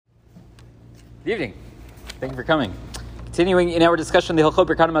Good evening. Thank you for coming. Continuing in our discussion of the Hilchot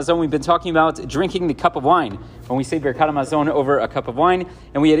Birkat Hamazon, we've been talking about drinking the cup of wine when we say Birkat Hamazon over a cup of wine,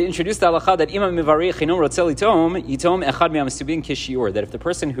 and we had introduced the halacha that Imam Mivarech Chinom Rotzel Yitom Echad Me'amasubin Kishiur, that if the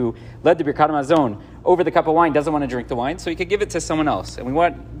person who led the Birkat Hamazon over the cup of wine doesn't want to drink the wine, so he could give it to someone else. And we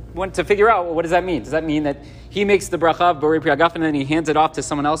want to figure out, well, what does that mean? Does that mean that he makes the bracha of Borei Pri Hagafen and then he hands it off to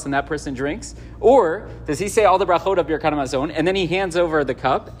someone else and that person drinks? Or does he say all the brachot of Birkat Hamazon and then he hands over the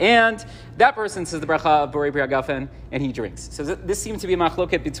cup and that person says the bracha of Borei Pri Hagafen and he drinks? So this seems to be a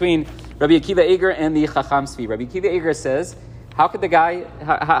machloket between Rabbi Akiva Eiger and the Chacham Tzvi. Rabbi Akiva Eiger says, how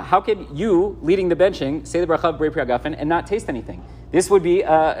could you, leading the benching, say the bracha of Borei Pri Hagafen and not taste anything? This would be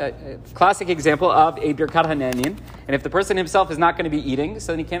a classic example of a Birkat Hanenin. And if the person himself is not going to be eating,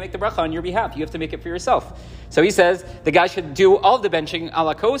 so then he can't make the bracha on your behalf. You have to make it for yourself. So he says the guy should do all of the benching a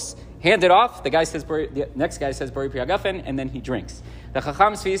la kos, hand it off. The next guy says Borei Pri Hagafen, and then he drinks. The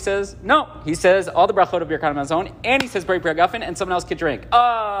Chacham Tzvi says, no. He says all the brachot of Birkat Hamazon, and he says Borei Pri Hagafen, and someone else could drink.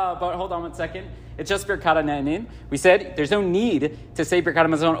 But hold on one second. It's just Birkat Hanenin. We said there's no need to say Birkat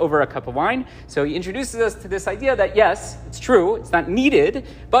Hamazon over a cup of wine. So he introduces us to this idea that yes, it's true, it's not needed,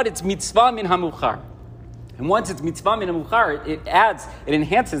 but it's mitzvah min hamuchar. And once it's mitzvah min hamuchar, it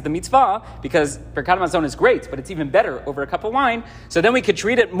enhances the mitzvah because Birkat Hamazon is great, but it's even better over a cup of wine. So then we could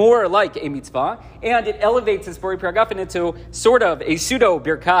treat it more like a mitzvah, and it elevates this Borei Pri Hagafen into sort of a pseudo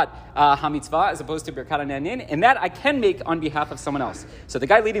Birkat HaMitzvah as opposed to Birkat Hanenin, and that I can make on behalf of someone else. So the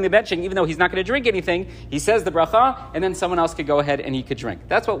guy leading the benching, even though he's not going to drink anything, he says the bracha, and then someone else could go ahead and he could drink.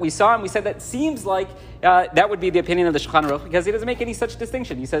 That's what we saw, and we said that seems like that would be the opinion of the Shulchan Aruch because he doesn't make any such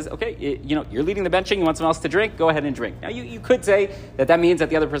distinction. He says, okay, you're leading the benching, you want someone else to drink, go ahead and drink. Now you could say that means that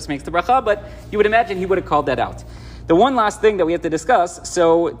the other person makes the bracha, but you would imagine he would have called that out. The one last thing that we have to discuss,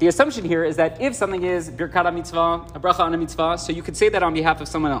 so the assumption here is that if something is Birkat HaMitzvah, a bracha on a mitzvah, so you could say that on behalf of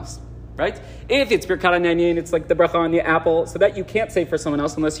someone else, right? If it's Birkat Hanenin, it's like the bracha on the apple, so that you can't say for someone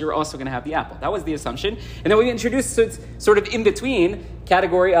else unless you're also going to have the apple. That was the assumption. And then we introduced sort of in between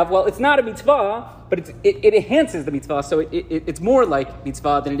category of, well, it's not a mitzvah, but it enhances the mitzvah, so it's more like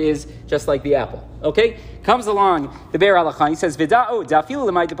mitzvah than it is just like the apple. Okay? Comes along the Be'er Halacha. He says, V'da'o da'afilu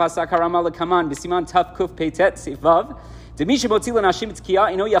l'may depasak harama l'kaman b'siman tav kuf peitet sevav demi shemotzi l'nashim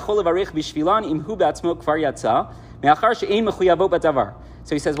tzkiya ino yachol levarich b'shvilan im hu b'atzmo kvar yatsa me'achar she'ein mechuyavo b'davar.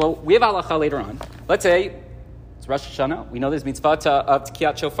 So he says, well, we have halacha later on. Let's say it's Rosh Hashanah. We know there's mitzvah of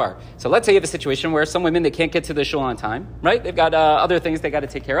Tkiyat Shofar. So let's say you have a situation where some women, they can't get to the shul on time, right? They've got other things they got to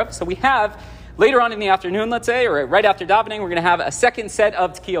take care of. So we have, later on in the afternoon, let's say, or right after davening, we're going to have a second set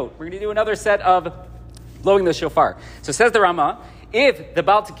of Tkiyot. We're going to do another set of blowing the shofar. So says the Rama, if the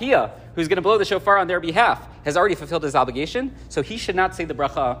Baal Tekiah, who's going to blow the shofar on their behalf, has already fulfilled his obligation, so he should not say the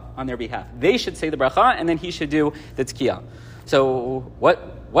bracha on their behalf. They should say the bracha, and then he should do the Tkiyah. So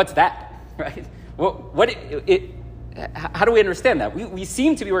what's that, right? How do we understand that? We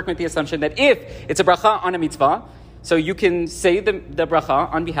seem to be working with the assumption that if it's a bracha on a mitzvah, so you can say the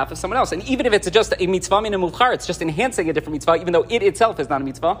bracha on behalf of someone else. And even if it's just a mitzvah min muchar, it's just enhancing a different mitzvah, even though it itself is not a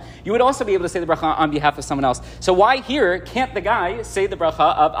mitzvah, you would also be able to say the bracha on behalf of someone else. So why here can't the guy say the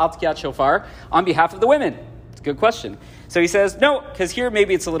bracha of Al Tkiyat Shofar on behalf of the women? It's a good question. So he says, no, because here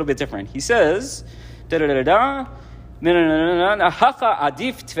maybe it's a little bit different. He says, here,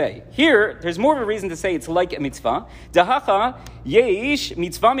 there's more of a reason to say it's like a mitzvah. Everyone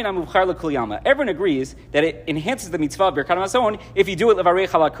agrees that it enhances the mitzvah of Birkat Hamazon if you do it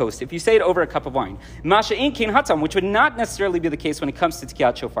levarech ala kos, if you say it over a cup of wine. Which would not necessarily be the case when it comes to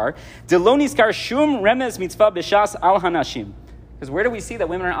Tkiyat Shofar. Because where do we see that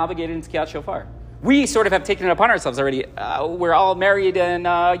women are obligated in Tkiyat Shofar? We sort of have taken it upon ourselves already. We're all married and,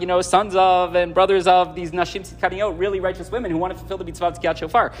 sons of and brothers of these Nashim Tzidkaniyot, really righteous women who want to fulfill the mitzvah of Tkiyat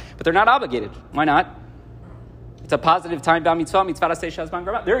Shofar. But they're not obligated. Why not? It's a positive time, mitzvah aseh shazman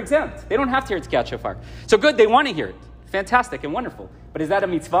garba. They're exempt. They don't have to hear Tkiyat Shofar. So good, they want to hear it. Fantastic and wonderful. But is that a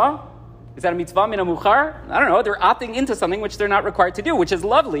mitzvah? Is that a mitzvah min hamuchar? I don't know. They're opting into something which they're not required to do, which is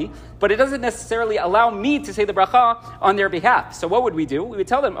lovely, but it doesn't necessarily allow me to say the bracha on their behalf. So what would we do? We would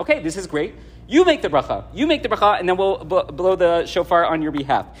tell them, okay, this is great. You make the bracha, and then we'll blow the shofar on your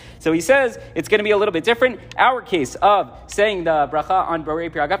behalf. So he says it's going to be a little bit different. Our case of saying the bracha on Borei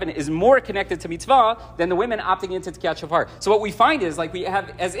Pri Hagafen is more connected to mitzvah than the women opting into Tkiyat Shofar. So what we find is like we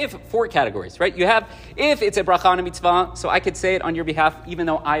have as if 4 categories, right? You have if it's a bracha on a mitzvah, so I could say it on your behalf even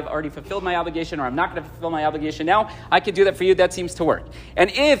though I've already fulfilled my obligation or I'm not going to fulfill my obligation now. I could do that for you. That seems to work.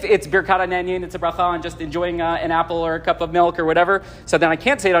 And if it's Birkat Hanenin, it's a bracha on just enjoying an apple or a cup of milk or whatever, so then I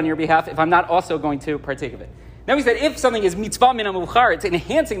can't say it on your behalf if I'm not also going to partake of it. Then we said if something is mitzvah min hamuchar, it's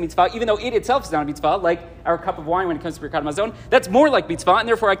enhancing mitzvah, even though it itself is not a mitzvah, like our cup of wine when it comes to Birkat Hamazon, that's more like mitzvah, and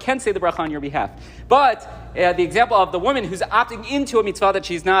therefore I can say the bracha on your behalf. But the example of the woman who's opting into a mitzvah that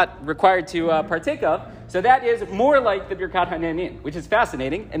she's not required to partake of, so that is more like the Birkat Hanenin, which is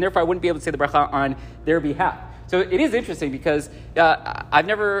fascinating, and therefore I wouldn't be able to say the bracha on their behalf. So it is interesting because I've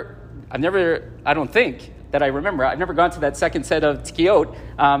never, I don't think that I remember, I've never gone to that second set of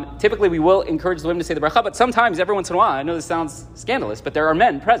tkiyot. Typically we will encourage the women to say the bracha, but sometimes, every once in a while, I know this sounds scandalous, but there are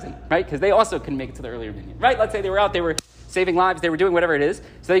men present, right? Because they also couldn't make it to the earlier minyan, right? Let's say they were out, they were saving lives, they were doing whatever it is,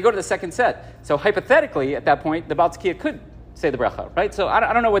 so they go to the second set. So hypothetically, at that point, the Baal Tkiyah could say the bracha, right? So I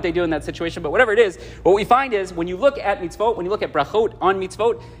don't know what they do in that situation, but whatever it is, what we find is when you look at mitzvot, when you look at brachot on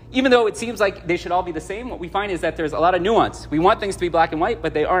mitzvot, even though it seems like they should all be the same, what we find is that there's a lot of nuance. We want things to be black and white,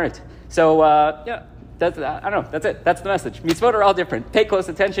 but they aren't. So, that's, I don't know, that's it. That's the message. Mitzvot are all different. Pay close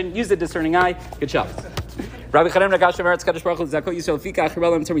attention, use the discerning eye. Good job. Rabbi Chanem Nagash Eretz Kadosh Baruch Hu Zakot Yisrael Fika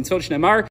Achirel Mitzvot Shneimar.